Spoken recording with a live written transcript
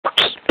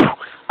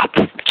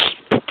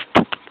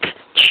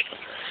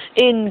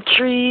In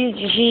trees,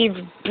 you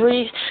hear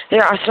breeze.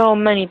 There are so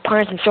many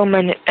plants and so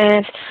many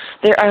ants.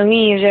 There are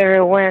leaves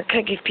everywhere,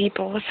 could give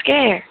people a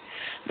scare.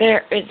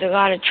 There is a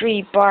lot of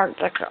tree bark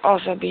that could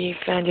also be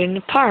found in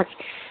the park.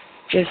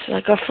 Just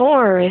like a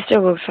forest, it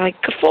looks like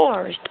a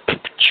forest.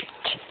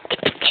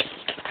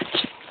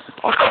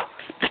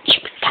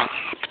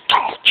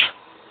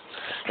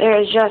 There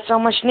is just so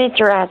much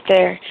nature out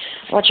there.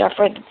 Watch out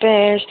for the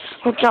bears,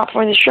 look out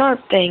for the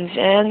sharp things,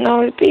 and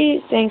those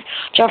bee things.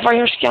 Watch out for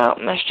your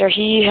scoutmaster,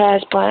 he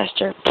has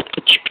plaster.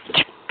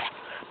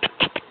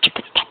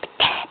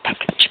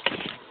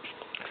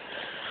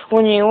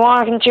 When you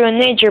walk into a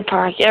nature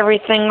park,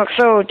 everything looks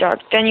so dark.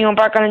 Then you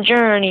embark on a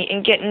journey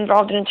and get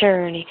involved in a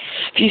tourney.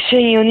 If you say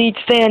you need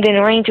stand in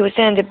rain to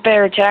withstand a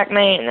bear attack,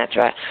 man, that's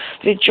right.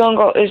 The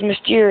jungle is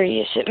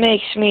mysterious. It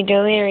makes me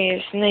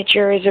delirious.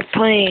 Nature is a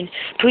plane.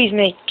 Please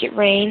make it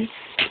rain.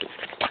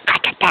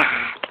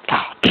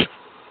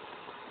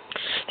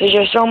 There's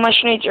just so much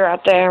nature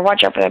out there.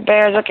 Watch out for the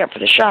bears, look out for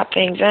the sharp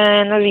things,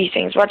 and these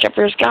things. Watch out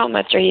for your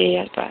scoutmaster, he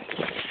has back.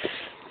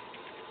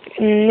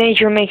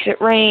 Nature makes it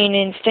rain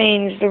and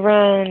stains the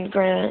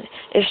ground.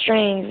 It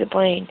strains the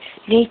plain.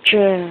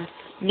 Nature,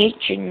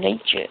 nature,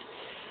 nature.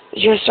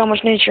 There's just so much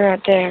nature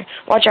out there.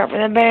 Watch out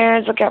for the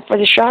bears, look out for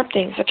the sharp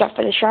things. Watch out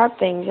for the sharp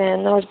things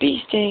and those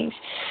bee stings.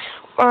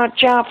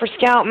 Watch out for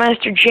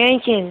Scoutmaster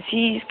Jenkins,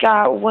 he's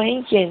got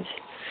wankins.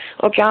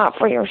 Look out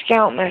for your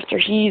Scoutmaster,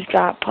 he's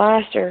got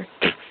plaster.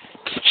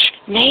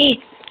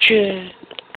 Nature.